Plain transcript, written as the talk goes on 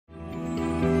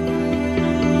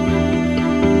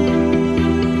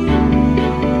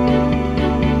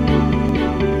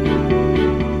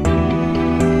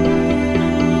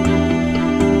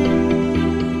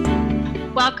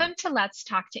Let's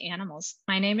Talk to Animals.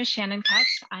 My name is Shannon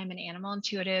Cutts. I'm an animal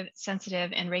intuitive,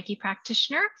 sensitive, and Reiki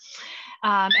practitioner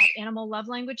at Animal Love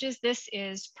Languages. This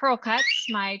is Pearl Cutts,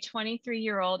 my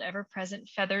 23-year-old ever-present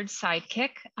feathered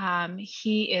sidekick.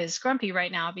 He is grumpy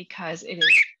right now because it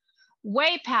is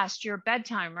way past your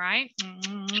bedtime, right?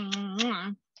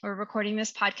 We're recording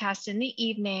this podcast in the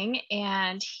evening,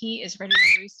 and he is ready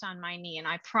to roost on my knee. And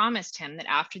I promised him that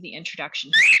after the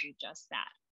introduction, he would do just that.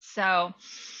 So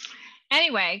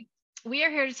anyway, we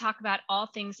are here to talk about all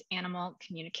things animal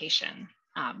communication.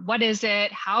 What is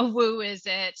it? How woo is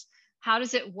it? How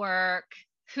does it work?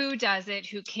 Who does it?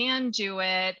 Who can do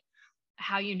it?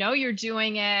 How you know you're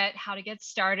doing it? How to get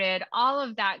started? All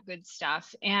of that good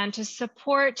stuff. And to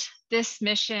support this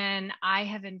mission, I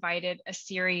have invited a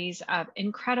series of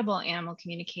incredible animal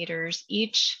communicators,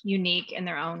 each unique in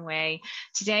their own way.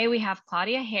 Today we have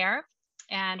Claudia Hehr,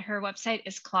 and her website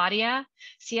is Claudia,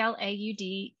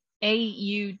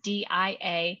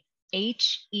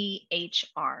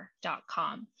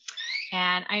 ClaudiaHehr.com.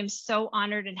 And I'm so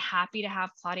honored and happy to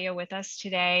have Claudia with us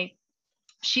today.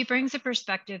 She brings a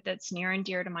perspective that's near and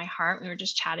dear to my heart. We were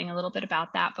just chatting a little bit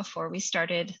about that before we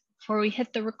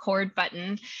hit the record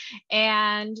button.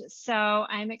 And so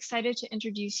I'm excited to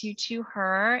introduce you to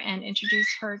her and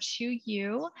introduce her to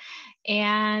you,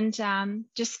 and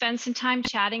just spend some time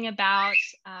chatting about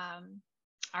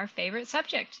our favorite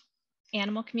subject,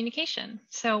 animal communication.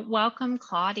 So welcome,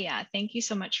 Claudia. Thank you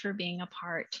so much for being a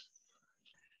part.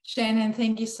 Shannon,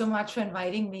 thank you so much for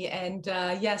inviting me. And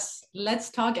yes, let's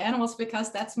talk animals, because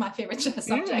that's my favorite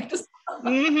subject.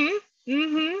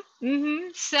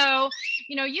 So,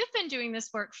 you've been doing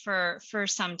this work for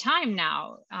some time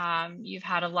now. You've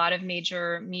had a lot of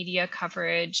major media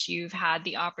coverage. You've had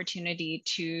the opportunity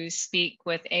to speak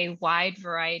with a wide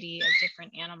variety of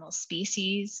different animal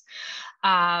species.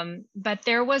 But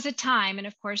there was a time, and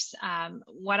of course,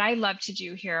 what I love to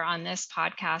do here on this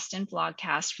podcast and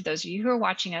blogcast, for those of you who are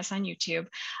watching us on YouTube,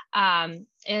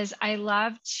 is I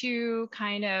love to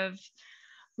kind of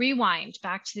rewind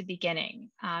back to the beginning,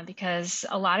 because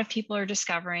a lot of people are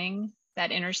discovering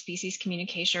that interspecies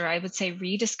communication, or I would say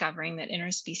rediscovering that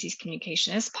interspecies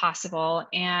communication is possible,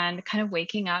 and kind of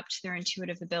waking up to their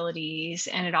intuitive abilities.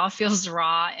 And it all feels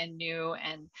raw and new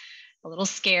and a little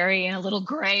scary and a little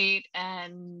great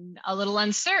and a little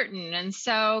uncertain. And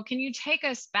so can you take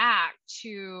us back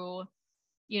to,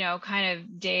 kind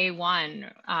of day one,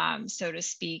 so to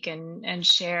speak, and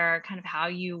share kind of how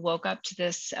you woke up to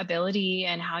this ability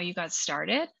and how you got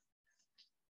started?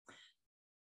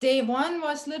 Day one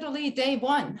was literally day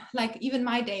one, like even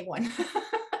my day one.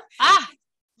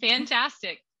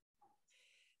 Fantastic.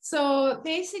 So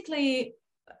basically,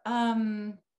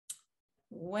 when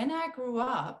I grew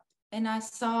up and I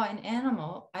saw an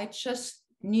animal, I just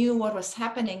knew what was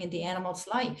happening in the animal's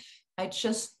life. I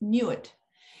just knew it.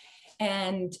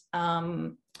 And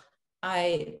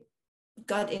I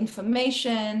got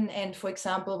information. And for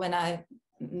example, when I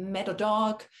met a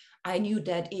dog, I knew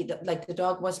that the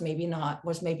dog was maybe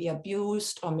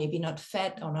abused, or maybe not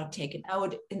fed, or not taken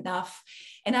out enough.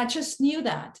 And I just knew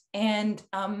that. And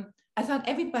I thought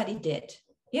everybody did.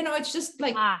 It's just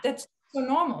like, that's so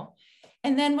normal.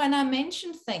 And then when I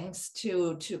mentioned things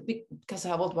because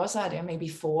how old was I there? Maybe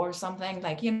 4 or something,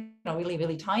 like, really,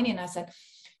 really tiny. And I said,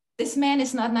 this man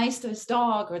is not nice to his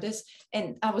dog, or this.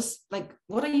 And I was like,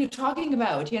 what are you talking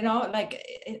about?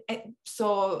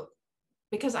 So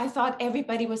because I thought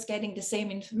everybody was getting the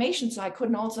same information. So I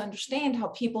couldn't also understand how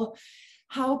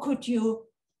could you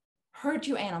hurt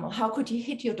your animal? How could you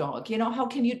hit your dog? How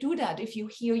can you do that if you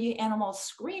hear your animal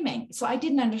screaming? So I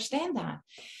didn't understand that.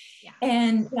 Yeah.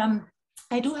 And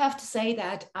I do have to say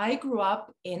that I grew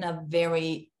up in a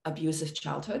very abusive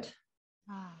childhood.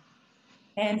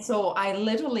 And so I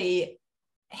literally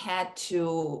had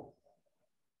to,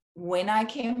 when I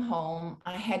came home,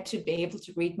 I had to be able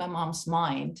to read my mom's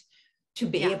mind, to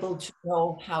be able to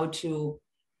know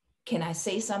can I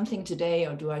say something today,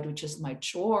 or do I do just my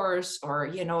chores, or,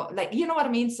 what I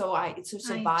mean? So to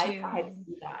survive, I had to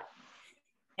do that.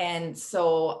 And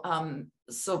so,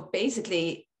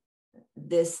 basically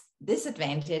this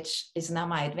disadvantage is now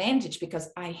my advantage,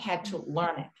 because I had to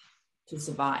learn it to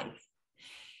survive.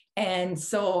 And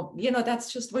so,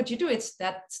 that's just what you do.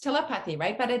 That's telepathy,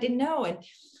 right? But I didn't know.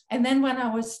 And then when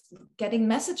I was getting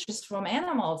messages from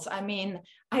animals, I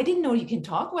didn't know you can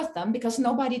talk with them, because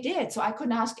nobody did. So I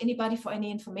couldn't ask anybody for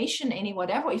any information, any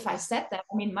whatever. If I said that,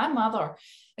 my mother,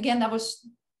 again,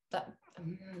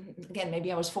 maybe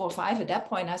I was 4 or 5 at that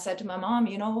point. I said to my mom,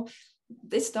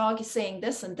 this dog is saying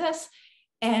this and this.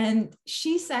 And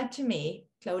she said to me,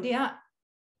 Claudia,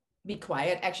 be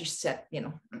quiet. Actually, she said,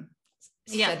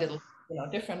 said it a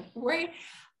different way.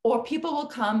 or people will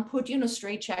come, put you in a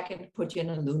straitjacket and put you in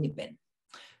a loony bin.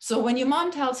 So when your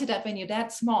mom tells you that when you're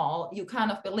that small, you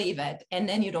kind of believe it, and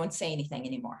then you don't say anything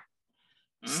anymore.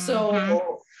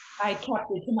 So I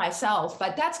kept it to myself,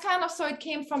 but that's kind of, so it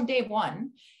came from day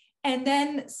one. And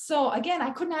then, so again,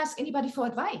 I couldn't ask anybody for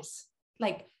advice.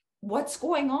 Like, what's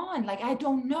going on? Like, I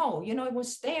don't know, you know, it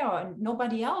was there and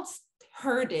nobody else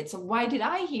heard it. So why did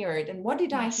I hear it? And what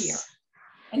did I hear?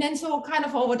 And then so kind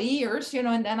of over the years, you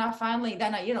know, and then I finally,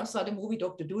 you know, saw the movie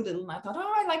Dr. Dolittle, and I thought,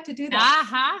 oh, I'd like to do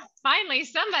that. Finally,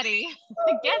 somebody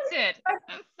gets it.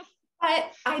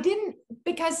 I didn't,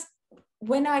 because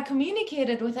when I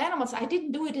communicated with animals, I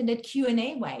didn't do it in that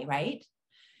Q&A way, right?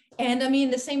 And I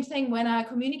mean, the same thing when I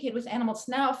communicate with animals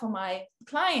now for my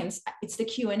clients, it's the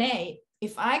Q&A.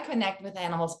 If I connect with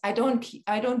animals, I don't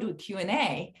do a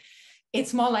Q&A.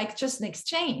 It's more like just an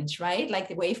exchange, right? Like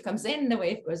the wave comes in, the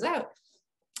wave goes out.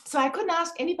 So I couldn't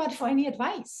ask anybody for any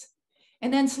advice.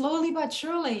 And then slowly but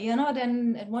surely, you know,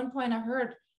 then at one point I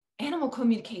heard animal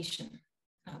communication.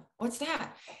 What's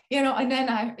that? You know, and then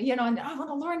I want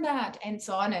to learn that, and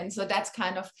so on. And so that's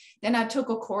kind of, then I took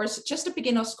a course, just a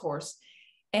beginner's course,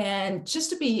 and just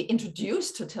to be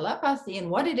introduced to telepathy and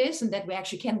what it is, and that we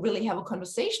actually can really have a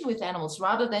conversation with animals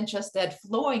rather than just that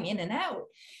flowing in and out.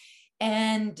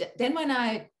 And then when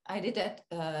I did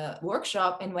that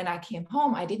workshop, and when I came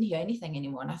home, I didn't hear anything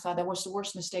anymore. And I thought that was the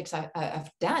worst mistakes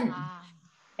I've done.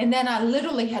 And then I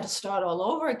literally had to start all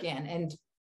over again. And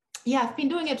yeah, I've been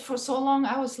doing it for so long.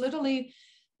 I was literally,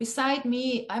 beside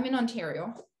me, I'm in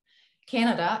Ontario,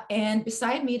 Canada, and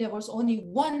beside me, there was only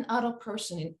one other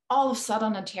person in all of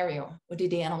Southern Ontario who did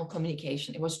the animal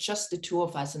communication. It was just the two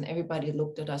of us, and everybody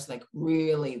looked at us like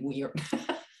really weird.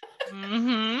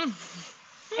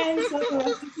 And so the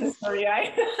rest is history,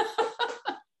 right?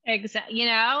 Exactly. You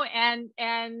know, and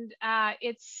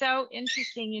it's so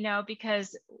interesting, you know,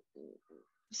 because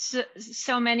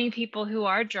so many people who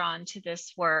are drawn to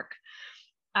this work,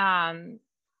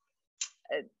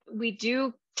 we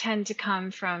do tend to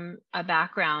come from a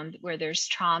background where there's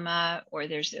trauma, or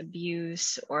there's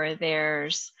abuse, or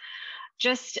there's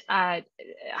just a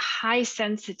high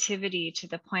sensitivity to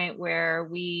the point where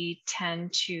we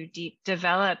tend to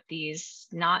develop these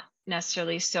not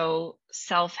necessarily so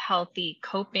self-healthy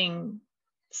coping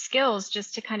skills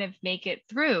just to kind of make it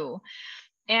through.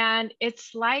 And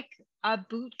it's like a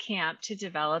boot camp to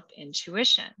develop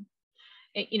intuition.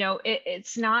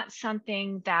 It's not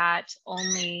something that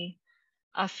only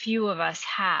a few of us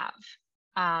have,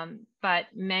 but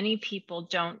many people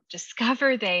don't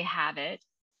discover they have it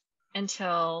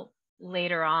until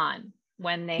later on,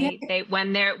 when they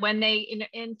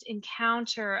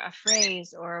encounter a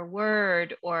phrase or a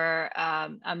word or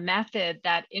a method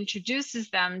that introduces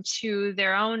them to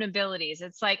their own abilities.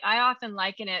 It's like, I often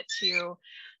liken it to,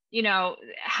 you know,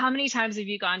 how many times have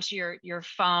you gone to your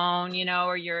phone, you know,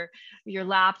 or your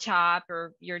laptop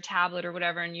or your tablet or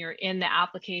whatever, and you're in the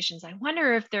applications. I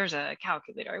wonder if there's a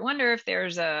calculator. I wonder if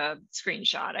there's a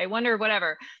screenshot. I wonder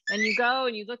whatever. And you go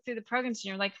and you look through the programs and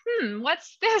you're like,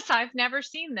 what's this? I've never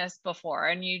seen this before.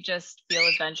 And you just feel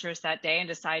adventurous that day and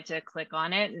decide to click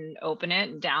on it and open it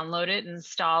and download it and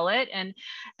install it. And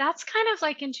that's kind of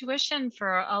like intuition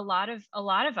for a lot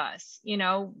of us. You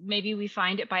know, maybe we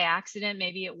find it by accident,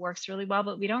 maybe it works really well,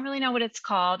 but we don't really know what it's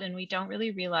called, and we don't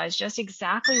really realize just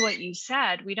exactly what you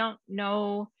said. We don't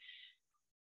know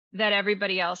that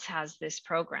everybody else has this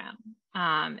program,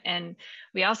 and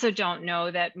we also don't know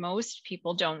that most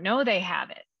people don't know they have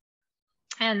it.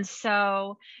 And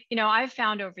so, you know, I've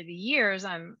found over the years,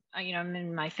 I'm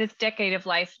in my 5th decade of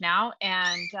life now,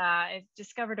 and I've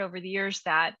discovered over the years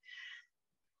that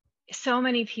so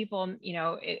many people, you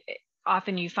know,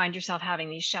 often you find yourself having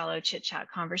these shallow chit chat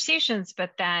conversations, but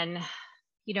then,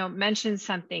 you know, mention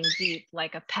something deep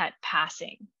like a pet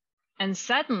passing. And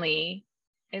suddenly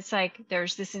it's like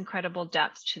there's this incredible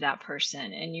depth to that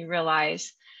person. And you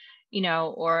realize, you know,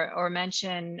 or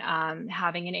mention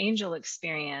having an angel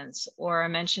experience, or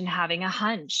mention having a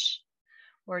hunch,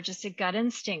 or just a gut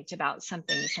instinct about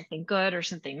something good or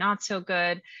something not so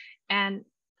good. And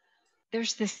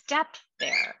there's this depth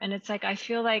there. And it's like, I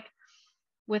feel like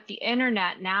with the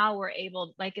internet now, we're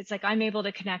able, like, it's like I'm able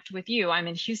to connect with you. I'm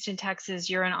in Houston, Texas.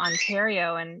 You're in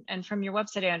Ontario. And from your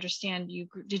website, I understand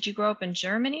did you grow up in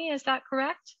Germany? Is that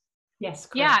correct? Yes,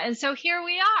 correct. Yeah. And so here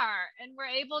we are, and we're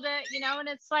able to, you know, and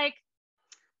it's like,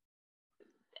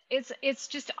 it's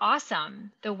just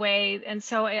awesome the way. And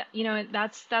so, you know,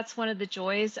 that's one of the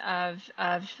joys of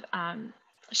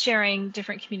sharing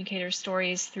different communicator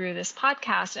stories through this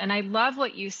podcast. And I love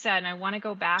what you said, and I want to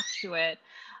go back to it.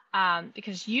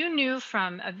 because you knew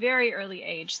from a very early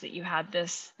age that you had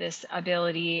this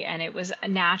ability, and it was a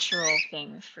natural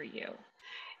thing for you.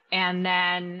 And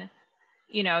then,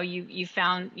 you know, you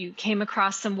came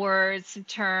across some words, some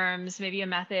terms, maybe a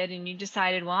method, and you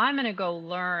decided, well, I'm going to go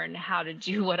learn how to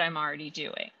do what I'm already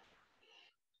doing.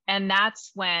 And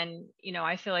that's when, you know,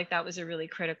 I feel like that was a really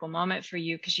critical moment for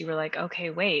you, because you were like, okay,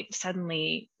 wait,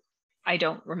 suddenly I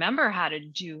don't remember how to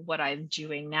do what I'm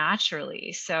doing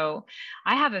naturally. So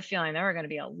I have a feeling there are going to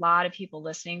be a lot of people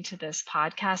listening to this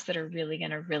podcast that are really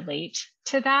going to relate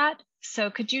to that.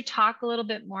 So could you talk a little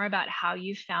bit more about how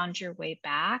you found your way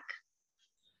back?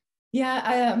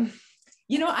 Yeah,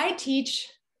 you know, I teach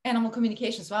animal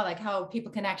communication as well, like how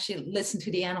people can actually listen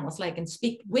to the animals, like, and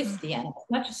speak with the animals,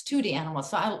 not just to the animals.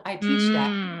 So I teach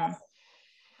that.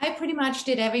 I pretty much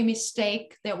did every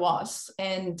mistake there was.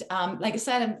 And like I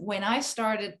said, when I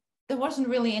started, there wasn't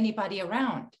really anybody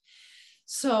around.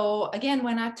 So again,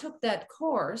 when I took that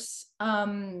course,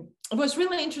 it was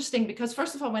really interesting because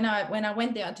first of all, when I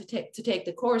went there to take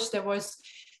the course, there was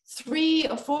 3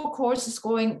 or 4 courses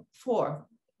going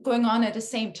on at the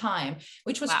same time,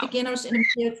 which was Wow. beginners,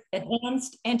 intermediate,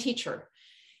 advanced, and teacher.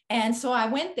 And so I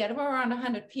went there. There were around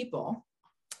 100 people.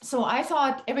 So I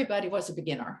thought everybody was a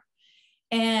beginner.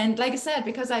 And like I said,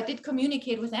 because I did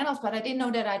communicate with animals, but I didn't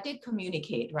know that I did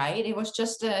communicate, right? It was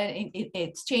just an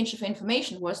exchange of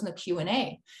information. It wasn't a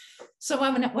Q&A. So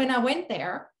when I went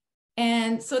there,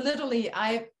 and so literally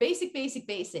I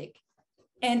basic.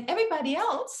 And everybody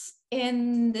else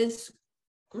in this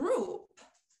group,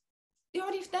 they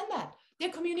already done that. They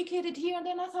communicated here. And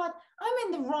then I thought, I'm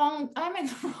in the wrong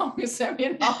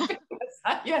seminar,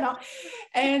 you know?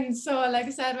 And so, like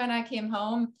I said, when I came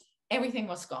home, everything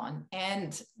was gone.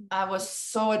 And I was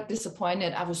so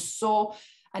disappointed. I was so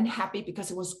unhappy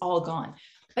because it was all gone.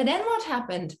 But then what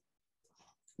happened?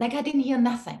 Like, I didn't hear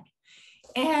nothing.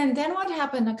 And then what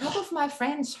happened? A couple of my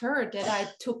friends heard that I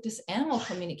took this animal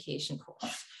communication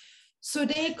course. So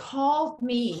they called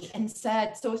me and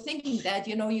said, so thinking that,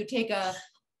 you know, you take a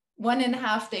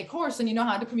 1.5 day course and you know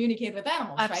how to communicate with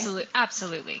animals, Absolutely, right?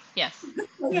 Absolutely. Yes.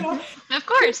 You know, of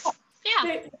course.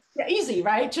 Yeah. Easy,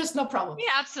 right? Just no problem. Yeah,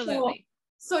 absolutely.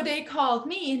 So they called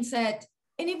me and said,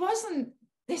 and it wasn't,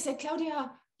 they said,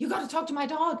 Claudia, you got to talk to my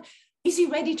dog. Is he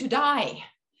ready to die?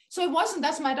 So it wasn't,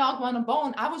 that's my dog on a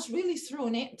bone. I was really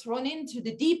thrown into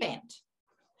the deep end.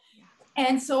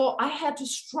 And so I had to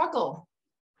struggle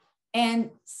and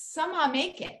somehow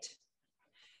make it.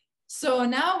 So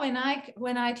now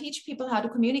when I teach people how to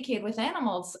communicate with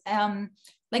animals,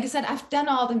 like I said, I've done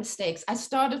all the mistakes. I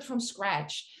started from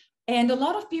scratch. And a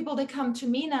lot of people, they come to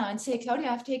me now and say, Claudia,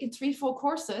 I've taken 3-4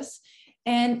 courses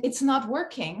and it's not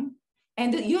working.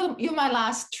 And you're my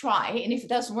last try. And if it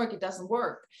doesn't work, it doesn't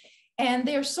work. And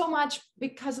there's so much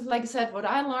because of, like I said, what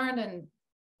I learned and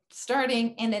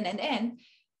starting and.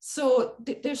 So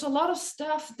there's a lot of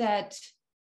stuff that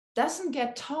doesn't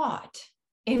get taught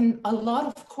in a lot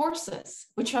of courses,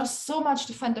 which are so much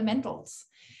the fundamentals.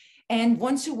 And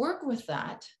once you work with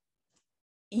that,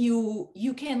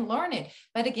 you can learn it.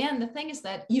 But again, the thing is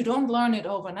that you don't learn it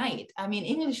overnight. I mean,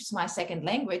 English is my second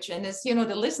language. And as you know,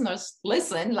 the listeners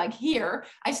listen, like here,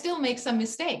 I still make some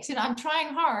mistakes. You know, I'm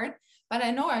trying hard, but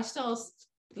I know I still,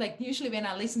 like usually when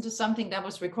I listen to something that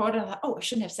was recorded, I'm like, oh, I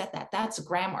shouldn't have said that. That's a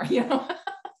grammar, you know?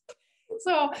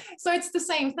 So it's the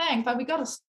same thing, but we got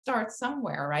to start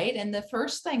somewhere, right? And the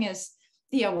first thing is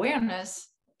the awareness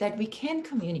that we can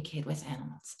communicate with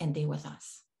animals and they with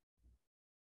us.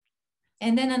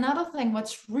 And then another thing,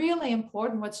 what's really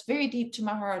important, what's very deep to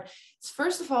my heart, is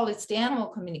first of all, it's the animal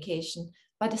communication.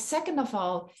 But the second of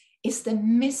all is the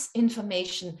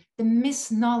misinformation, the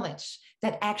misknowledge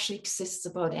that actually exists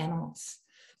about animals.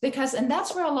 And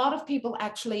that's where a lot of people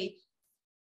actually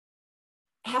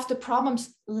have the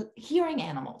problems hearing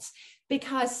animals,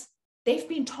 because they've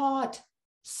been taught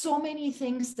so many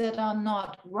things that are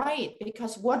not right.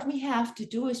 Because what we have to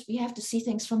do is we have to see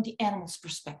things from the animal's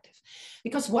perspective,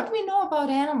 because what we know about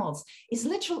animals is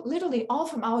literally all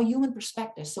from our human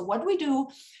perspective. So what we do,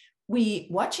 we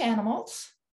watch animals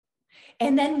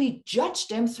and then we judge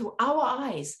them through our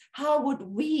eyes. How would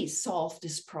we solve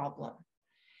this problem?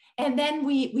 And then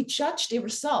we judge the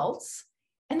results.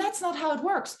 And that's not how it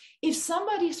works. If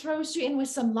somebody throws you in with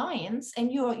some lions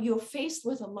and you're faced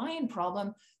with a lion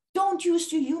problem, don't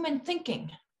use your human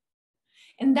thinking.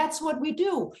 And that's what we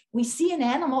do. We see an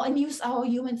animal and use our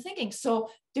human thinking. So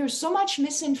there's so much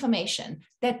misinformation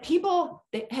that people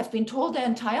have been told their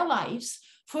entire lives.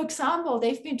 For example,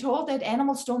 they've been told that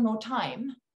animals don't know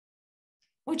time,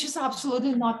 which is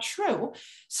absolutely not true.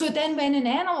 So then when an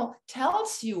animal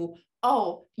tells you,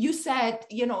 oh, you said,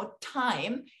 you know,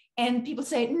 time, And people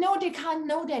say, no, they can't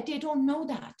know that. They don't know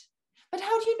that. But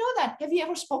how do you know that? Have you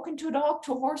ever spoken to a dog,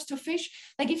 to a horse, to a fish?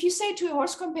 Like if you say to your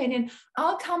horse companion,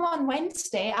 I'll come on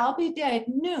Wednesday, I'll be there at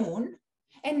noon,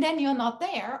 and then you're not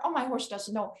there. Oh, my horse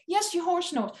doesn't know. Yes, your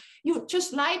horse knows. You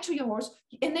just lie to your horse,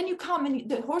 and then you come and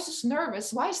the horse is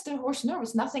nervous. Why is the horse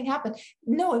nervous? Nothing happened.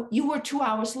 No, you were 2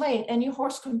 hours late, and your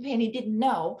horse companion didn't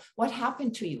know what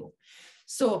happened to you.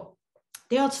 So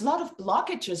there's a lot of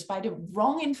blockages by the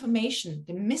wrong information,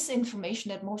 the misinformation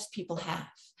that most people have.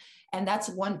 And that's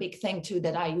one big thing too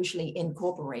that I usually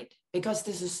incorporate, because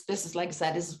this is like I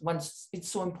said, it's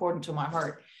so important to my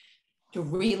heart to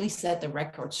really set the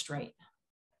record straight.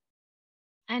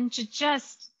 And to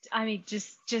just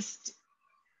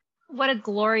what a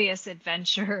glorious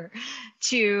adventure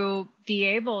to be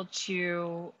able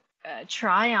to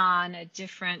try on a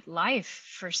different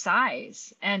life for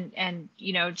size, and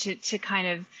to kind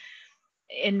of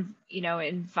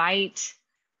invite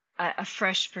a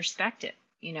fresh perspective.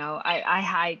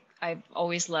 I've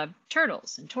always loved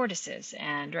turtles and tortoises,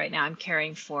 and right now I'm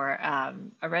caring for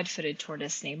a red-footed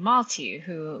tortoise named Malty,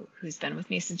 who's been with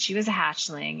me since she was a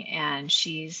hatchling, and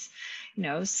she's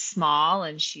small,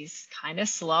 and she's kind of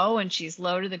slow, and she's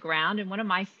low to the ground. And one of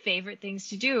my favorite things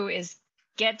to do is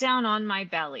get down on my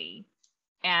belly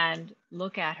and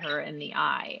look at her in the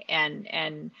eye,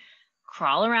 and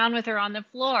crawl around with her on the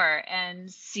floor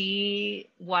and see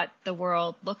what the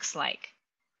world looks like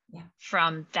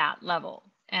from that level.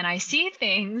 And I see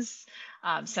things,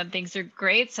 some things are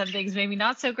great, some things maybe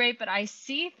not so great, but I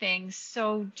see things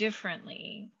so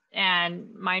differently.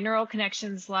 And my neural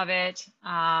connections love it.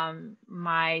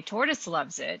 My tortoise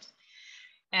loves it.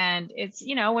 And it's,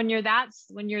 when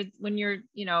you're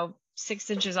 6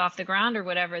 inches off the ground or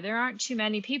whatever, there aren't too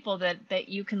many people that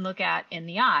you can look at in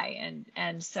the eye.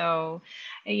 And so,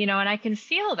 and I can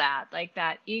feel that, like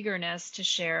that eagerness to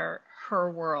share her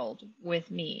world with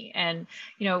me. And,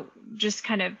 just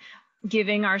kind of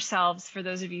giving ourselves, for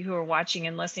those of you who are watching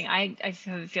and listening, I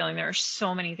have a feeling there are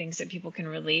so many things that people can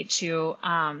relate to.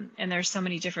 And there's so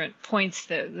many different points,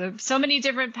 so many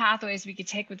different pathways we could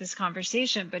take with this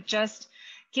conversation, but just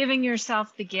giving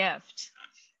yourself the gift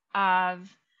of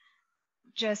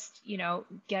just,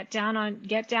 get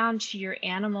down to your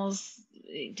animals,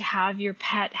 to have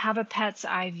a pet's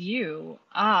eye view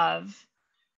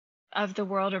of the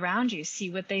world around you, see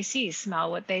what they see,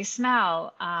 smell what they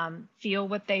smell, feel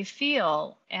what they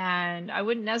feel. And I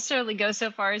wouldn't necessarily go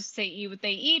so far as to say eat what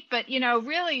they eat, but,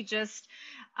 really just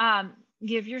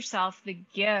give yourself the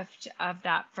gift of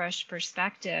that fresh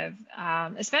perspective,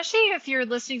 especially if you're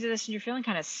listening to this and you're feeling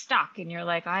kind of stuck and you're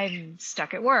like, I'm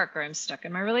stuck at work, or I'm stuck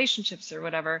in my relationships or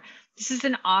whatever. This is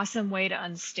an awesome way to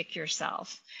unstick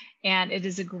yourself. And it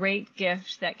is a great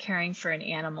gift that caring for an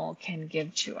animal can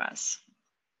give to us.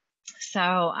 So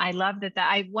I love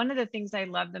that. One of the things I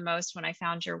love the most when I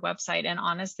found your website, and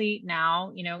honestly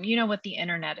now, you know what the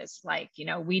internet is like.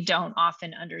 We don't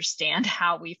often understand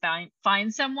how we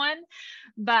find someone,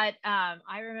 but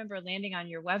I remember landing on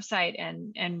your website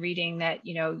and reading that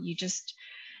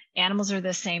animals are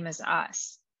the same as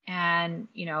us. And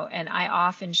and I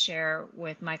often share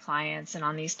with my clients and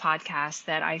on these podcasts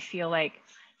that I feel like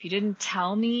if you didn't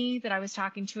tell me that I was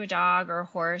talking to a dog or a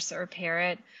horse or a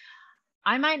parrot,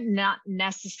 I might not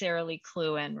necessarily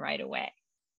clue in right away.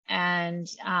 And,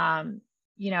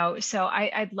 so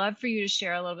I'd love for you to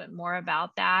share a little bit more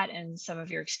about that and some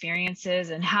of your experiences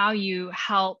and how you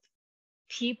help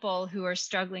people who are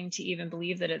struggling to even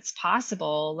believe that it's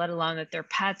possible, let alone that their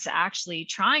pet's actually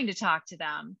trying to talk to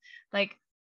them. Like,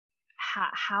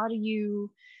 how do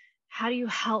you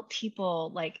help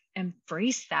people like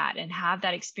embrace that and have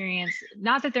that experience?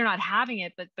 Not that they're not having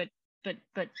it,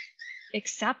 but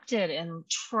accept it and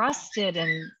trust it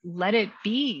and let it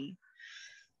be.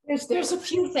 There's a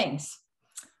few things.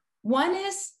 One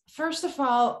is, first of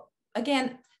all,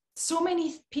 again, so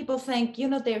many people think,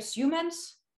 there's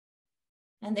humans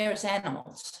and there's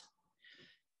animals.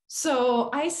 So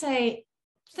I say,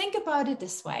 think about it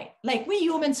this way. Like we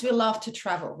humans, we love to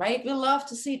travel, right? We love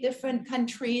to see different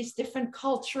countries, different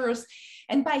cultures.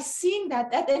 And by seeing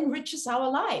that enriches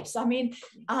our lives. I mean,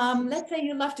 let's say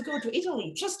you love to go to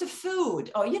Italy, just the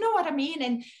food, or you know what I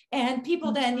mean? And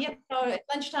people then, at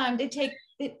lunchtime, they take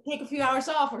a few hours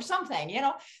off or something,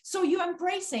 So you're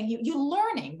embracing, you're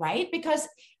learning, right? Because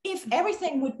if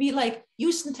everything would be like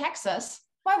Houston, Texas,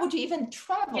 why would you even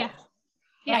travel? Yeah,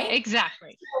 right?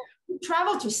 Exactly. So you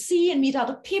travel to see and meet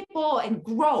other people and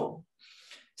grow.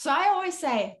 So I always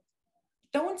say,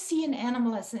 don't see an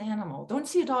animal as an animal. Don't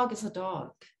see a dog as a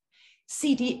dog.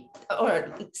 See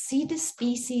the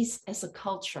species as a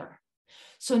culture.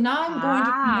 So now I'm going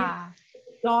to connect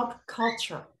dog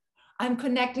culture. I'm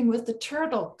connecting with the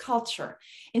turtle culture.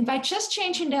 And by just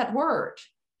changing that word,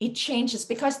 it changes,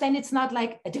 because then it's not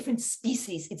like a different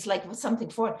species. It's like something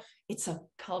for, it's a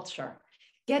culture.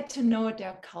 Get to know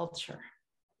their culture.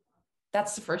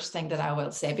 That's the first thing that I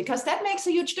will say, because that makes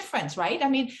a huge difference, right? I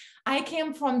mean, I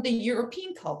came from the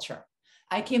European culture.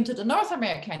 I came to the North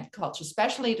American culture,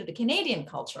 especially to the Canadian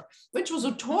culture, which was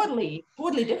a totally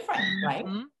different, right?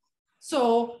 Mm-hmm.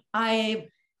 So I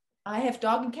have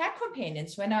dog and cat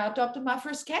companions. When I adopted my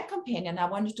first cat companion, I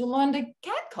wanted to learn the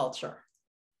cat culture,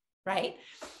 right?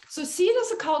 So see it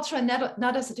as a culture and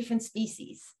not as a different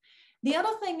species. The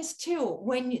other thing is too,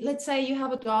 when let's say you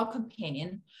have a dog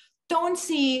companion, don't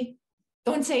say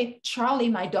Charlie,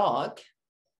 my dog.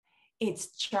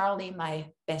 It's Charlie, my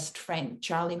best friend,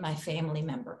 Charlie, my family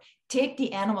member. Take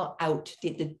the animal out,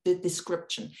 the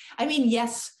description. I mean,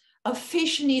 yes, a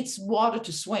fish needs water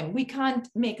to swim. We can't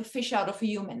make a fish out of a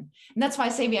human. And that's why I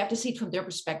say we have to see it from their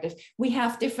perspective. We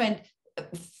have different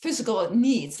physical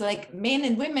needs, like men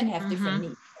and women have different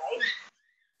needs, right?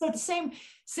 So the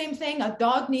same thing, a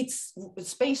dog needs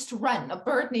space to run, a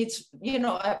bird needs,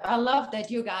 I love that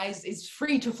you guys is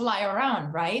free to fly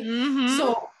around, right?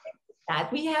 So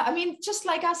that we have, I mean, just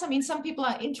like us, I mean, some people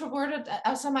are introverted,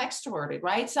 some are extroverted,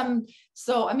 right?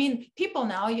 So I mean, people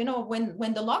now,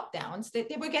 when the lockdowns,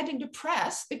 they were getting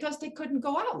depressed because they couldn't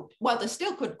go out. Well, they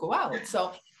still could go out.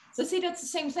 So see, that's the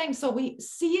same thing. So we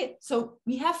see it, so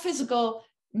we have physical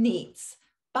needs,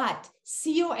 but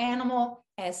see your animal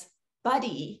as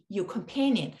buddy, your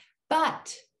companion,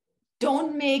 but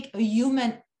don't make a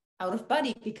human out of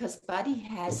Buddy, because Buddy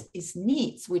has his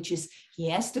needs, which is he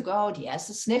has to go out, he has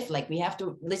to sniff, like we have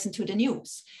to listen to the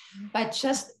news, but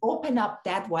just open up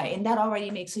that way. And that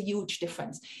already makes a huge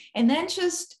difference. And then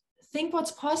just think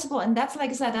what's possible. And that's,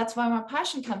 like I said, that's why my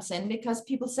passion comes in, because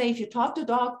people say, if you talk to a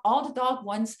dog, all the dog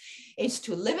wants is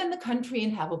to live in the country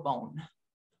and have a bone.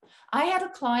 I had a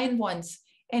client once,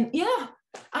 and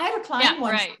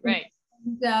Right.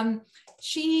 And,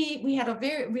 we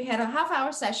had a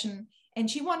half-hour session, and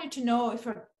she wanted to know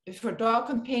if her dog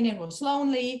companion was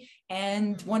lonely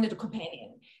and wanted a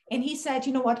companion. And he said,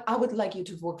 you know what, I would like you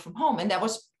to work from home. And that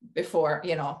was before,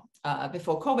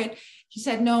 before COVID. He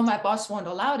said, no, my boss won't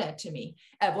allow that to me.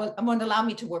 Won't allow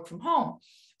me to work from home.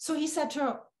 So he said to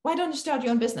her, why don't you start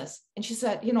your own business? And she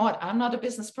said, you know what, I'm not a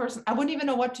business person. I wouldn't even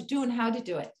know what to do and how to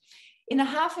do it. In a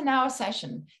half-an-hour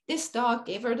session, this dog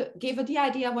gave her the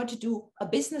idea of what to do, a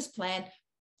business plan.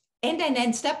 And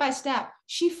then step by step,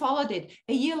 she followed it.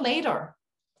 A year later,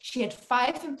 she had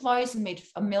 5 employees and made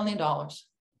 $1 million.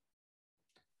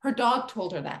 Her dog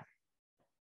told her that.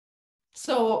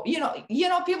 So,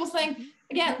 people think,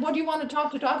 again, what do you want to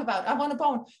talk to dog about? I want a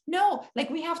bone. No, like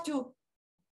we have to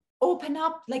open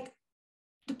up like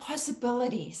the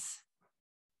possibilities,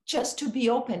 just to be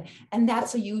open. And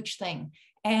that's a huge thing.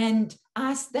 And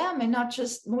ask them, and not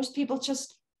just, most people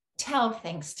just tell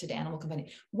things to the animal companion.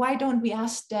 Why don't we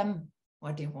ask them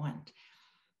what they want?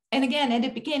 And again, at the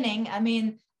beginning, I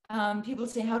mean, people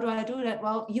say, how do I do that?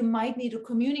 Well, you might need a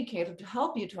communicator to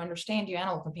help you to understand your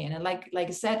animal companion. Like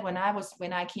I said, when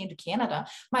I came to Canada,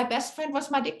 my best friend was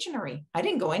my dictionary. I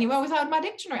didn't go anywhere without my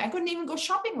dictionary. I couldn't even go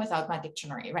shopping without my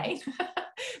dictionary, right?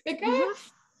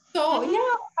 Because so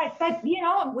but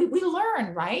we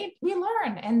learn, right? We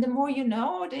learn, and the more you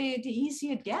know, the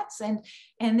easier it gets, and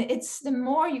it's the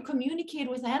more you communicate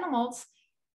with animals,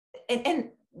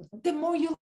 and the more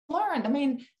you learn. I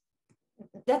mean,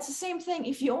 that's the same thing.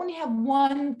 If you only have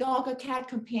one dog or cat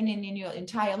companion in your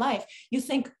entire life, you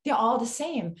think they're all the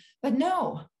same, but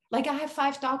no. Like I have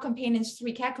 5 dog companions,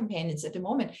 3 cat companions at the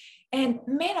moment. And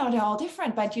man, they're all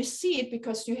different, but you see it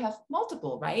because you have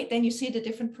multiple, right? Then you see the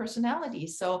different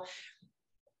personalities. So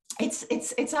it's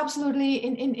absolutely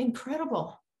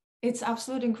incredible. It's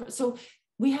absolutely incredible. So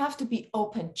we have to be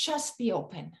open, just be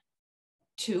open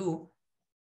to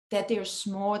that there's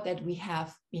more that we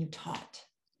have been taught.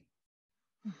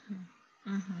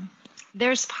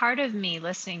 There's part of me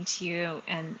listening to you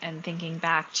and thinking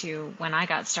back to when I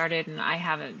got started, and I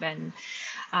haven't been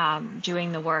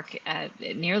doing the work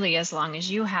nearly as long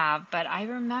as you have, but I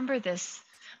remember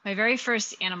my very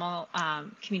first animal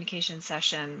communication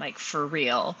session, like for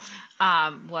real,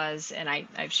 was, and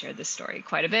I've shared this story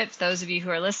quite a bit. Those of you who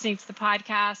are listening to the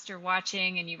podcast or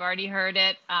watching and you've already heard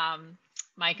it,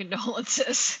 my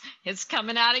condolences. It's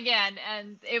coming out again.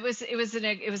 And it was an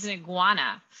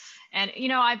iguana. And,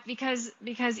 because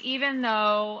even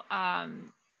though, I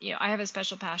have a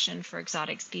special passion for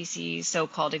exotic species,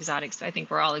 so-called exotics. I think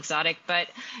we're all exotic, but,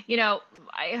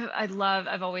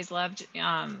 I've always loved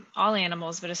all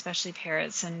animals, but especially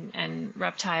parrots and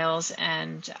reptiles.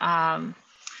 And,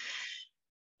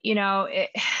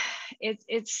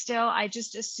 it's still, I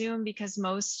just assume, because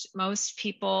most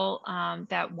people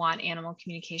that want animal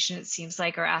communication, it seems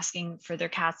like, are asking for their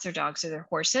cats, their dogs, or their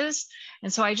horses.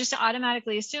 And so I just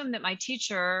automatically assume that my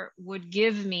teacher would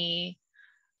give me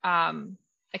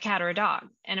a cat or a dog.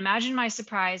 And imagine my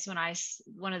surprise when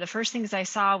one of the first things I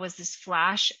saw was this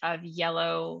flash of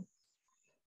yellow,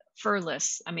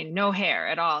 furless, I mean, no hair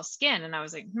at all, skin. And I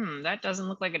was like, that doesn't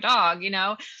look like a dog,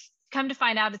 come to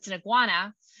find out it's an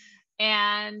iguana.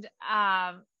 And,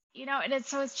 and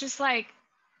so it's just like,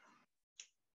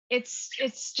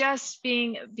 it's just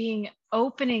being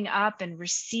opening up and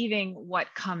receiving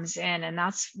what comes in. And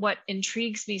that's what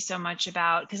intrigues me so much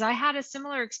about, because I had a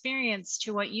similar experience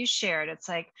to what you shared. It's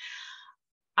like,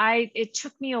 it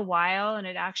took me a while, and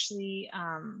it actually,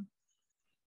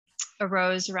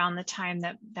 arose around the time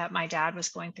that my dad was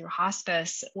going through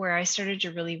hospice, where I started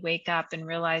to really wake up and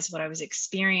realize what I was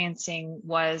experiencing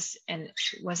was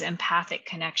empathic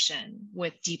connection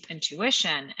with deep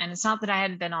intuition. And it's not that I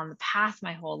hadn't been on the path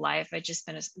my whole life. I'd just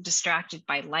been distracted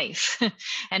by life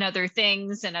and other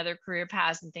things and other career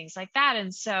paths and things like that.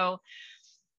 And so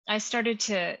I started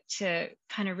to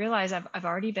kind of realize I've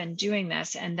already been doing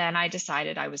this. And then I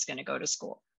decided I was going to go to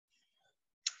school,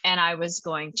 and I was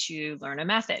going to learn a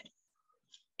method.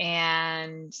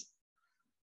 And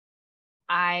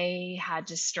I had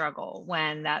to struggle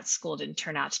when that school didn't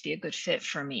turn out to be a good fit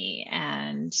for me.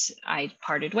 And I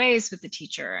parted ways with the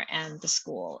teacher and the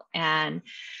school, and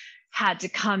had to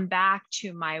come back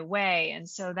to my way. And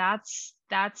so that's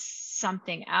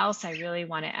something else I really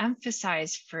want to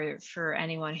emphasize for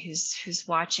anyone who's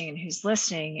watching and who's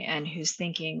listening and who's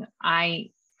thinking, I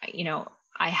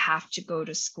have to go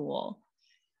to school.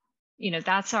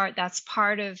 That's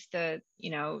part of the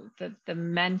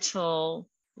mental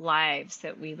lives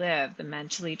that we live, the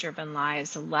mentally driven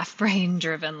lives, the left brain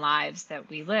driven lives that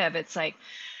we live. It's like,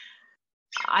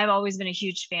 I've always been a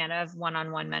huge fan of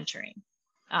one-on-one mentoring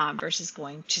versus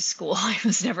going to school. I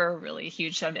was never really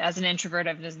huge, as an introvert,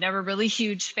 I was never really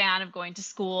huge fan of going to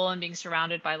school and being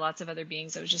surrounded by lots of other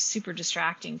beings. It was just super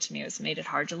distracting to me. It made it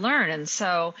hard to learn. And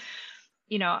so,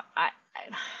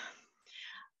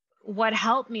 what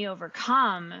helped me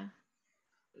overcome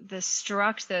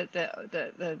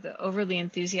the overly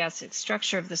enthusiastic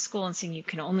structure of the school, and saying you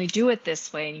can only do it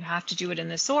this way and you have to do it in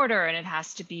this order and it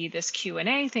has to be this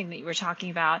Q&A thing that you were talking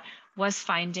about, was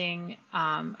finding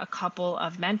a couple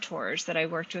of mentors that I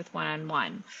worked with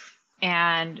one-on-one,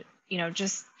 and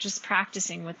just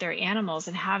practicing with their animals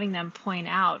and having them point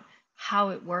out how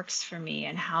it works for me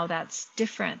and how that's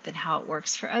different than how it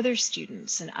works for other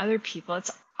students and other people. It's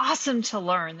awesome to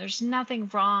learn. There's nothing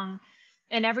wrong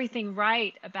and everything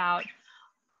right about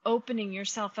opening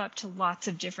yourself up to lots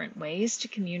of different ways to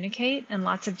communicate and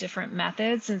lots of different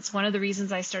methods. And it's one of the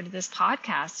reasons I started this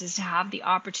podcast, is to have the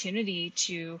opportunity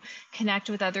to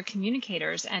connect with other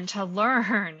communicators and to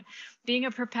learn. Being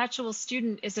a perpetual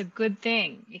student is a good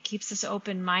thing. It keeps us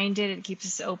open-minded. It keeps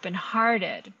us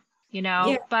open-hearted,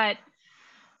 Yeah.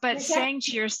 But saying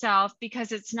to yourself,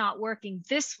 because it's not working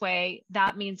this way,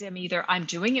 that means either I'm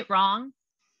doing it wrong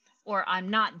or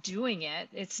I'm not doing it.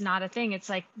 It's not a thing. It's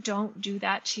like, don't do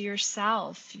that to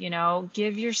yourself.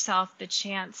 Give yourself the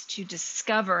chance to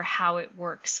discover how it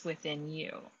works within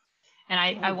you. And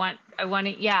I want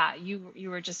to, you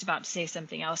were just about to say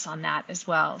something else on that as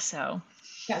well. So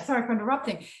yeah, sorry for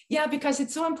interrupting. Yeah, because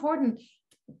it's so important,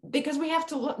 because we have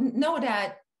to know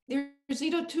that there's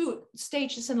either two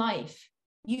stages in life.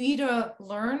 You either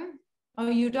learn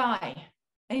or you die.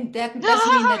 And that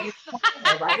doesn't mean that you're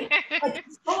right? But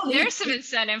slowly, there's some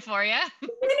incentive for you.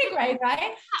 Really great,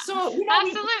 right? So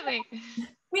absolutely.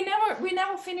 We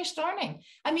never finish learning.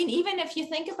 I mean, even if you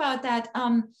think about that,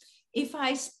 if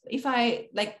I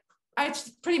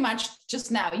pretty much just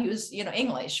now use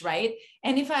English, right?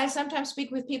 And if I sometimes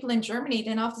speak with people in Germany,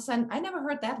 then all of a sudden I never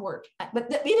heard that word.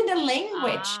 But even the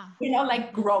language,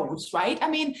 grows, right? I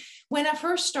mean, when I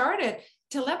first started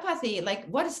telepathy,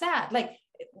 what is that?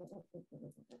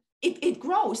 It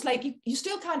grows. You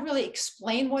still can't really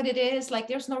explain what it is.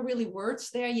 There's no really words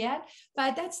there yet,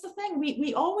 but that's the thing.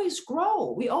 We always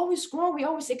grow. We always grow. We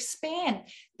always expand.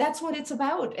 That's what it's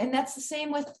about. And that's the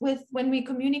same with when we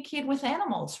communicate with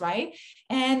animals, right?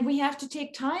 And we have to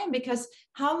take time, because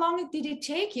how long did it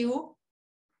take you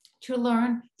to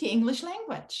learn the English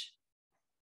language?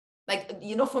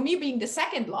 For me, being the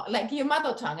second, your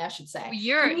mother tongue, I should say.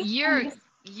 Your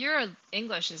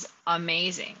English is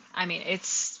amazing. I mean,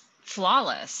 it's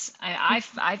flawless. I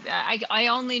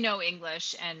only know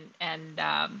English, and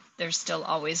there's still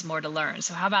always more to learn.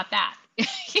 So how about that?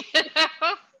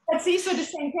 But see, so the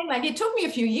same thing. It took me a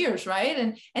few years,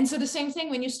 right? And so the same thing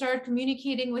when you start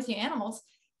communicating with your animals.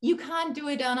 you can't do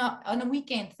it on a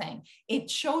weekend thing. It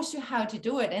shows you how to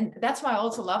do it. And that's why I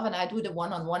also love, and I do the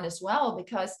one-on-one as well,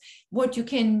 because what you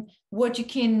can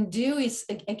do is,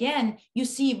 again, you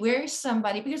see where is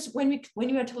somebody, because when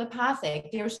you are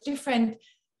telepathic, there's different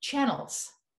channels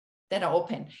that are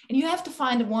open, and you have to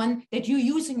find the one that you're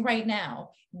using right now,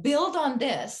 build on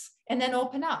this, and then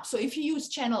open up. So if you use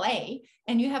channel A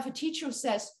and you have a teacher who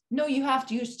says, no, you have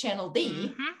to use channel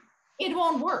D, it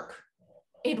won't work.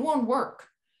 It won't work.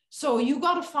 So you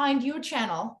got to find your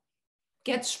channel,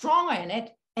 get stronger in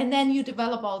it, and then you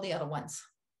develop all the other ones.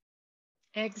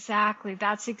 Exactly.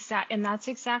 That's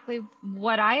exactly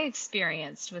what I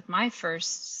experienced with my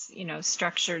first,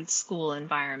 structured school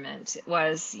environment. It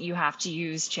was, you have to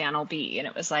use channel B. And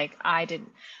it was like, I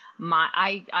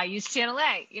use channel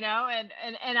A,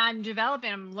 and I'm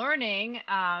developing, I'm learning.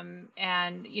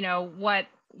 And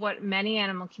what many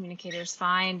animal communicators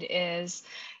find is,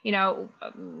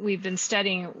 we've been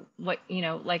studying what,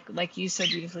 like you so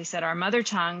beautifully said, our mother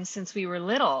tongue since we were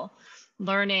little,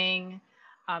 learning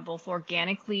both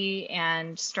organically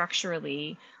and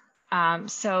structurally.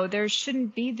 So there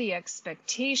shouldn't be the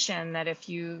expectation that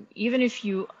even if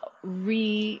you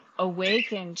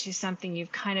reawaken to something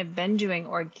you've kind of been doing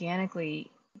organically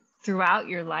throughout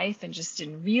your life and just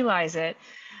didn't realize it,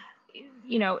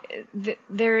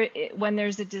 when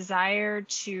there's a desire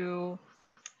to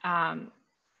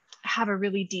have a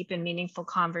really deep and meaningful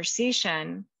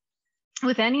conversation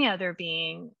with any other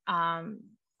being,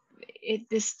 it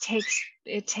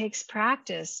takes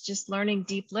practice, just learning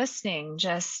deep listening,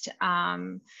 just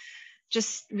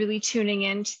really tuning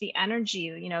into the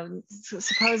energy.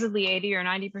 Supposedly 80 or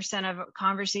 90% of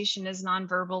conversation is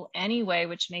nonverbal anyway,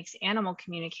 which makes animal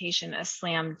communication a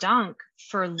slam dunk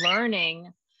for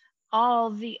learning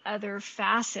all the other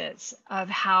facets of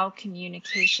how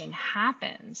communication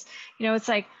happens. It's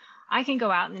like, I can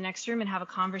go out in the next room and have a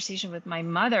conversation with my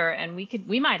mother, and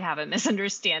we might have a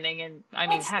misunderstanding. And I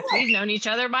mean, heck, we've known each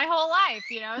other my whole life,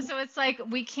 so it's like,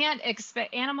 we can't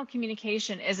expect, animal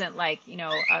communication isn't like,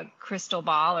 a crystal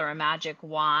ball or a magic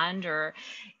wand, or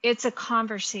it's a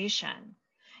conversation.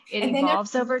 It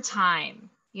evolves over time,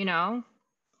 and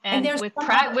with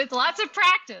lots of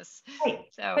practice. Right.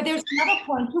 So, but there's another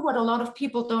point too, what a lot of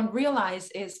people don't realize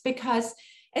is, because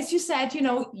as you said,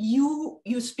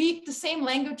 you speak the same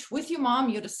language with your mom,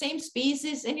 you're the same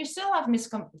species, and you still have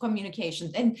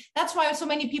miscommunications. And that's why so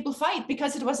many people fight,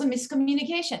 because it was a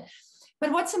miscommunication.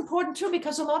 But what's important too,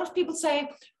 because a lot of people say,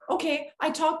 okay,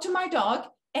 I talk to my dog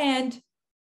and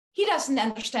he doesn't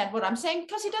understand what I'm saying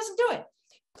because he doesn't do it.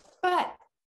 But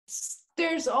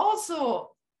there's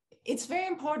also, it's very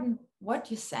important what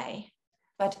you say,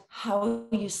 but how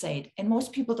you say it. And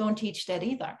most people don't teach that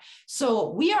either. So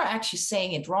we are actually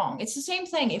saying it wrong. It's the same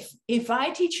thing. If I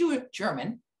teach you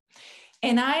German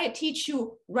and I teach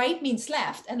you right means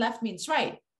left and left means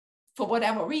right, for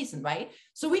whatever reason, right?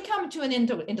 So we come to an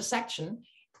intersection,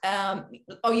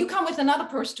 or you come with another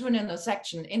person to an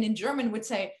intersection, and in German would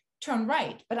say, turn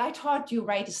right, but I taught you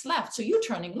right is left, so you're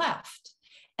turning left.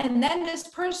 And then this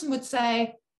person would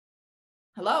say,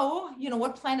 hello,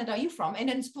 what planet are you from? And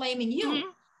then it's blaming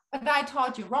you, but I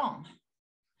taught you wrong.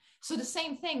 So the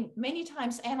same thing, many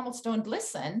times animals don't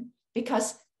listen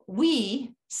because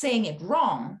we saying it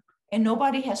wrong, and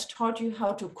nobody has taught you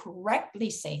how to correctly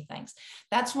say things.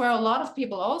 That's where a lot of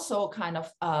people also kind of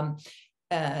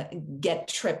get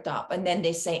tripped up, and then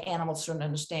they say animals don't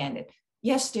understand it.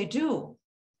 Yes, they do,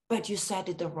 but you said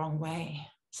it the wrong way.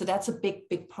 So that's a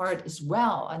big part as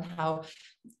well on how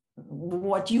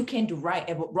what you can do right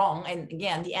and wrong. And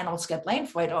again, the animals get blamed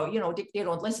for it. Or, they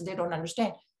don't listen, they don't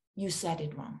understand. You said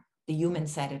it wrong. The human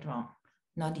said it wrong,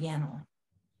 not the animal.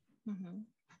 Mm-hmm.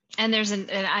 And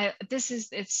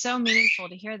it's so meaningful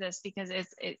to hear this, because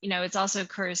it's also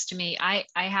occurs to me, I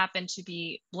happen to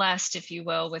be blessed, if you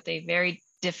will, with a very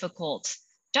difficult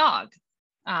dog.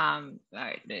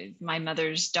 My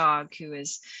mother's dog, who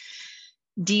is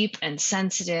deep and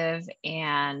sensitive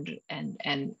and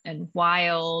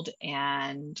wild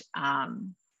and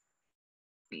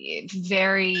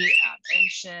very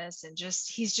anxious, and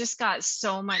he's just got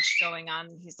so much going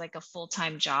on. He's like a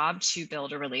full-time job to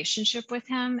build a relationship with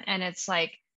him. And it's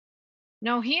like,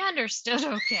 no, he understood.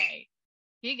 Okay.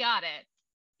 He got it.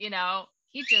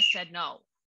 He just said no.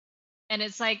 And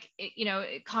it's like,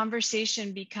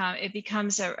 conversation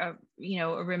becomes a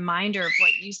reminder of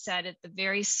what you said at the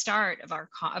very start of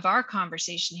our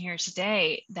conversation here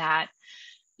today, that,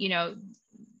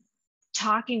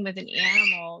 talking with an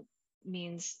animal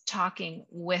means talking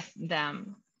with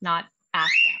them, not at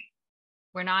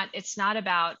them. It's not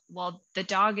about, well, the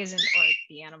dog isn't, or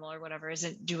the animal or whatever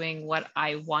isn't doing what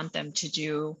I want them to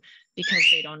do. because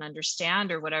they don't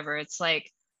understand or whatever. It's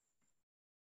like,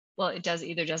 well, it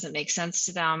either doesn't make sense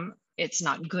to them. It's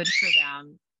not good for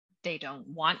them. They don't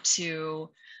want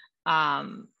to.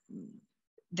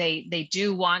 They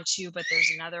do want to, but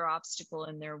there's another obstacle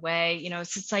in their way.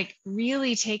 It's like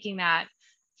really taking that,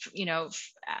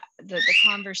 the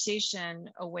conversation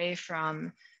away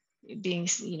from being,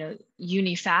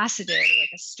 unifaceted or like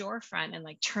a storefront, and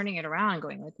like turning it around and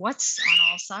going like, what's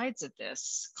on all sides of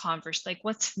this conversation? Like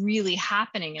what's really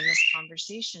happening in this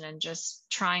conversation, and just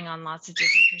trying on lots of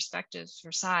different perspectives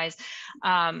for size.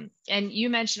 And you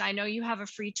mentioned, I know you have a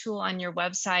free tool on your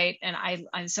website, and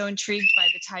I'm so intrigued by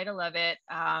the title of it.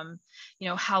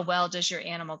 How well does your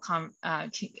animal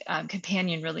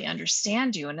companion really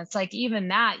understand you? And it's like, even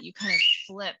that, you kind of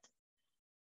flip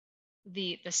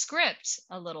the script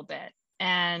a little bit.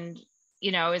 And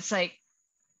it's like,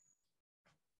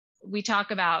 we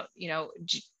talk about,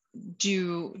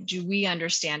 do we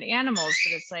understand animals?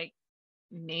 But it's like,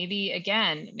 maybe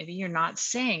you're not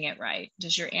saying it right.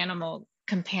 Does your animal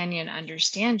companion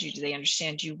understand you? Do they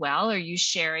understand you well? Are you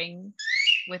sharing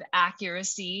with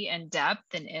accuracy and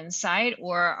depth and insight,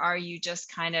 or are you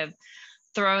just kind of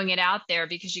throwing it out there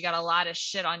because you got a lot of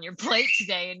shit on your plate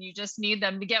today and you just need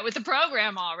them to get with the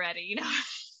program already? You know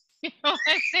what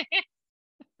I'm saying?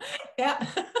 Yeah.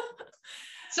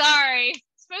 Sorry,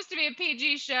 it's supposed to be a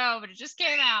PG show, but it just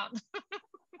came out.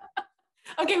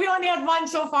 Okay, we only had one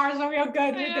so far, so we're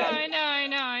good.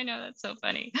 I know. That's so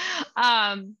funny.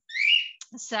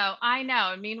 So I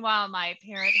know. Meanwhile, my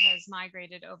parrot has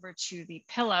migrated over to the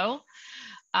pillow.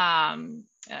 And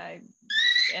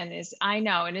is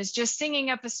just singing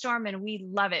up a storm, and we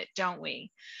love it, don't we?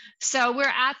 So we're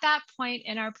at that point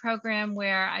in our program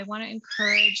where I want to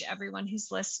encourage everyone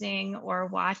who's listening or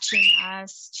watching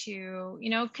us to,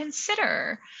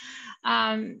 consider,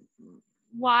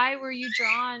 why were you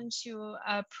drawn to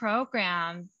a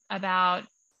program about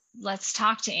let's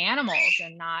talk to animals,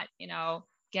 and not,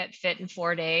 get fit in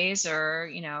 4 days, or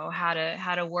how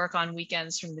to work on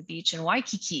weekends from the beach in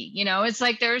Waikiki. It's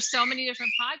like there's so many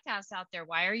different podcasts out there.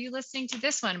 Why are you listening to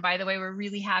this one? By the way, we're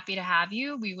really happy to have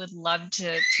you. We would love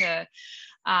to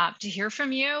hear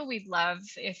from you. We'd love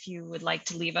if you would like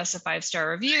to leave us a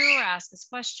 5-star review, or ask us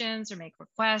questions, or make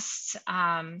requests.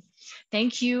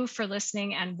 Thank you for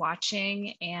listening and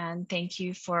watching, and thank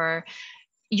you for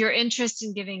your interest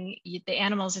in giving the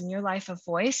animals in your life a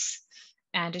voice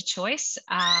and a choice.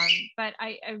 But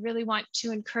I really want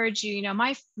to encourage you.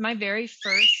 My very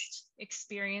first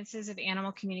experiences of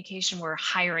animal communication were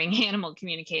hiring animal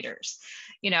communicators.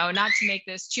 Not to make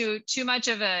this too much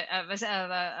of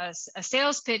a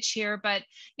sales pitch here, but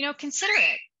consider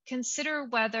it. Consider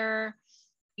whether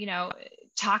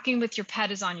talking with your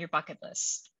pet is on your bucket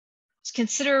list.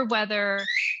 Consider whether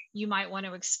you might want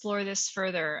to explore this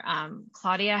further.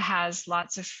 Claudia has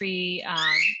lots of free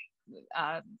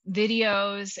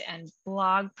videos and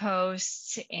blog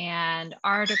posts and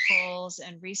articles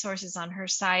and resources on her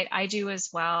site. I do as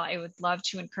well. I would love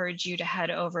to encourage you to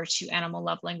head over to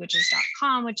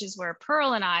animallovelanguages.com, which is where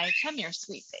Pearl and I, come here,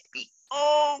 sweet baby.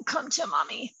 Oh, come to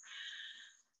mommy.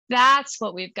 That's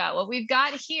what we've got. What we've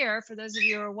got here, for those of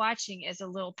you who are watching, is a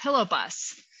little pillow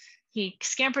bus. He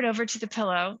scampered over to the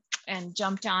pillow and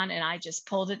jumped on, and I just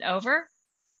pulled it over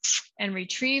and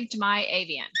retrieved my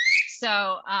avian.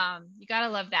 So you gotta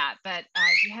love that. But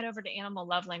if you head over to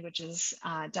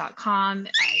animallovelanguages.com,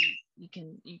 you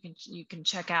can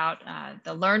check out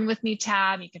the Learn With Me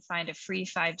tab. You can find a free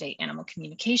 5-day animal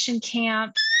communication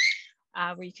camp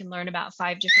where you can learn about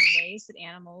 5 different ways that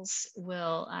animals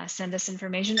will send us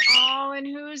information. Oh, and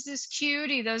who's this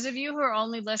cutie? Those of you who are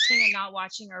only listening and not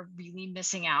watching are really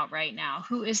missing out right now.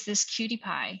 Who is this cutie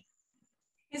pie?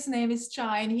 His name is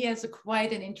Chai, and he has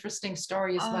quite an interesting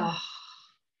story as well.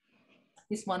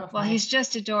 He's one of he's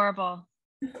just adorable.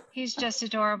 He's just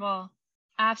adorable.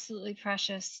 Absolutely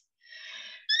precious.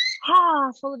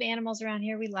 Full of animals around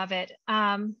here. We love it.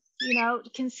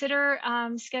 Consider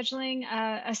scheduling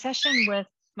a session with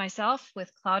myself,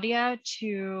 with Claudia,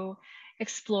 to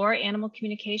explore animal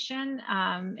communication,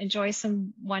 enjoy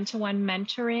some one-to-one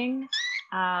mentoring,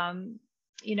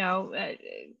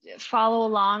 follow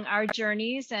along our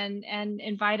journeys, and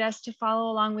invite us to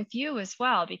follow along with you as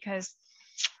well, because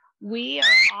we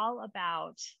are all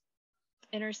about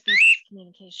interspecies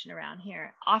communication around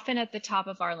here, often at the top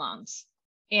of our lungs.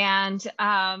 And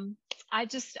I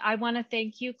want to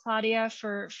thank you, Claudia,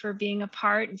 for being a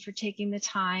part and for taking the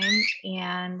time.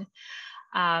 And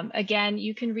again,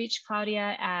 you can reach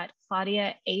Claudia at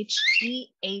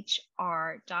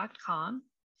claudiahehr.com.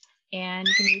 And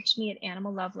you can reach me at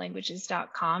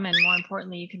animallovelanguages.com. And more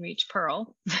importantly, you can reach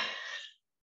Pearl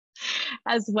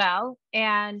as well.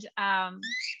 And I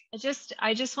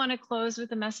just want to close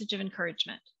with a message of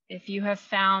encouragement. If you have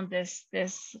found this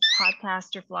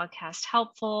podcast or vlogcast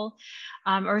helpful,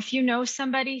 or if you know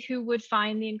somebody who would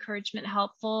find the encouragement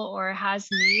helpful or has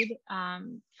need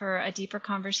for a deeper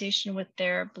conversation with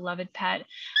their beloved pet,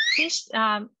 please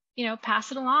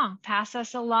pass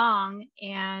us along,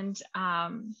 and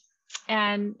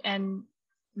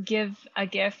give a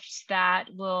gift that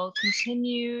will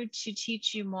continue to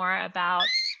teach you more about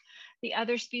the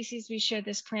other species we share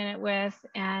this planet with,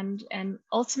 and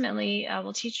ultimately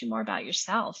will teach you more about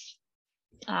yourself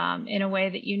in a way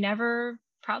that you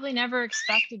probably never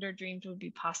expected or dreamed would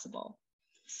be possible.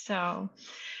 So,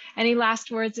 any last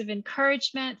words of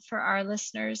encouragement for our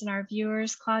listeners and our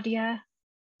viewers, Claudia?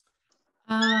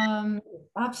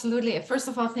 Absolutely. First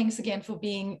of all, thanks again for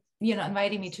being,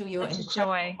 inviting me to your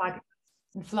joy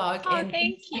vlog. Oh, and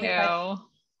thank you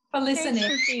for listening.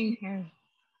 Thanks for being here.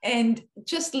 And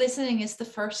just listening is the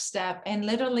first step. And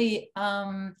literally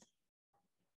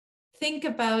think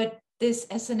about this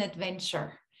as an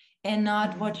adventure and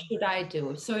not what should I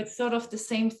do. So it's sort of the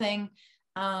same thing.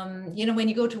 When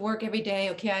you go to work every day,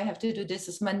 okay, I have to do this.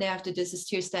 It's Monday, I have to do this. It's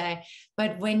Tuesday.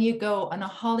 But when you go on a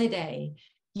holiday,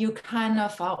 you kind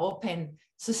of are open.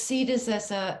 So see this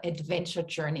as an adventure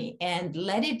journey and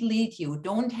let it lead you.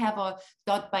 Don't have a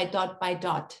dot by dot by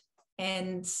dot,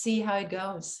 and see how it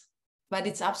goes. But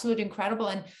it's absolutely incredible.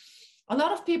 And a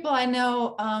lot of people I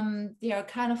know, they are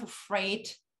kind of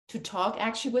afraid to talk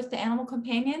actually with the animal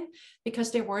companion because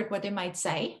they're worried what they might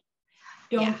say.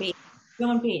 Don't be.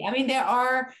 I mean,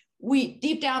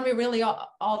 deep down, we're really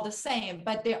all the same,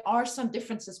 but there are some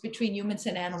differences between humans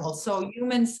and animals. So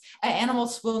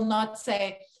animals will not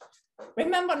say,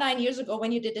 remember 9 years ago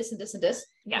when you did this and this and this?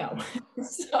 Yeah.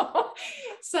 No.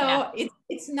 So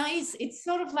it's nice. It's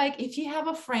sort of like if you have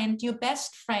a friend, your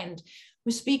best friend,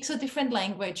 who speaks a different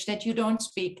language that you don't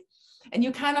speak, and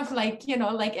you kind of like,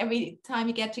 like every time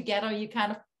you get together, you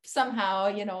kind of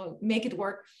somehow, make it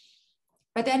work.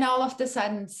 But then all of a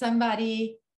sudden,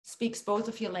 somebody speaks both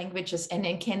of your languages and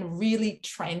then can really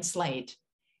translate,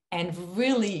 and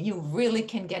you really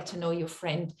can get to know your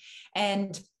friend.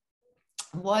 And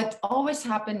what always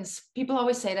happens, people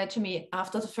always say that to me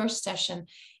after the first session,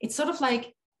 it's sort of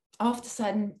like all of a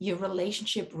sudden your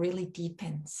relationship really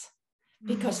deepens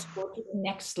because you go to the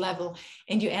next level.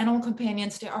 And your animal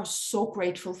companions, they are so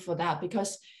grateful for that,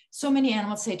 because so many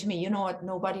animals say to me, you know what,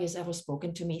 nobody has ever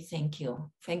spoken to me. Thank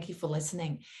you for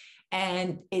listening.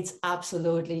 And it's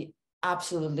absolutely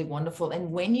wonderful.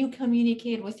 And when you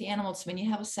communicate with the animals, when you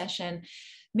have a session,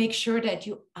 make sure that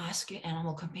you ask your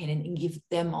animal companion and give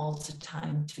them also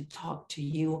time to talk to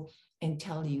you and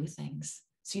tell you things,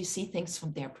 so you see things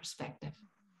from their perspective.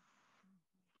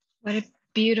 What a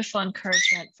beautiful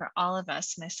encouragement for all of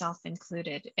us, myself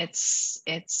included. It's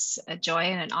a joy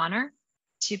and an honor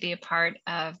to be a part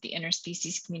of the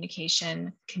interspecies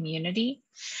communication community,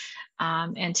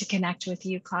 and to connect with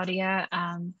you, Claudia.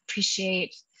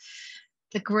 Appreciate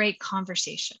the great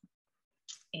conversation.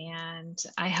 And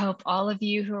I hope all of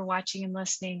you who are watching and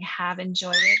listening have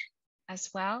enjoyed it as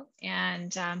well.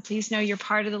 And please know you're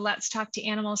part of the Let's Talk to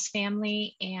Animals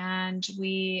family. And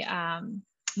we'd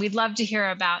love to hear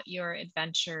about your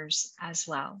adventures as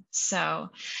well. So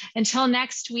until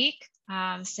next week,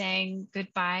 saying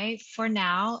goodbye for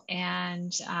now.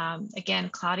 And again,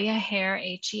 Claudia Hehr,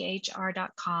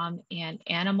 HEHR.com and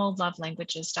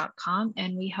animallovelanguages.com.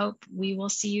 And we hope we will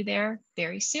see you there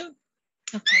very soon.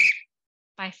 Okay.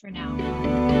 Bye for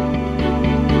now.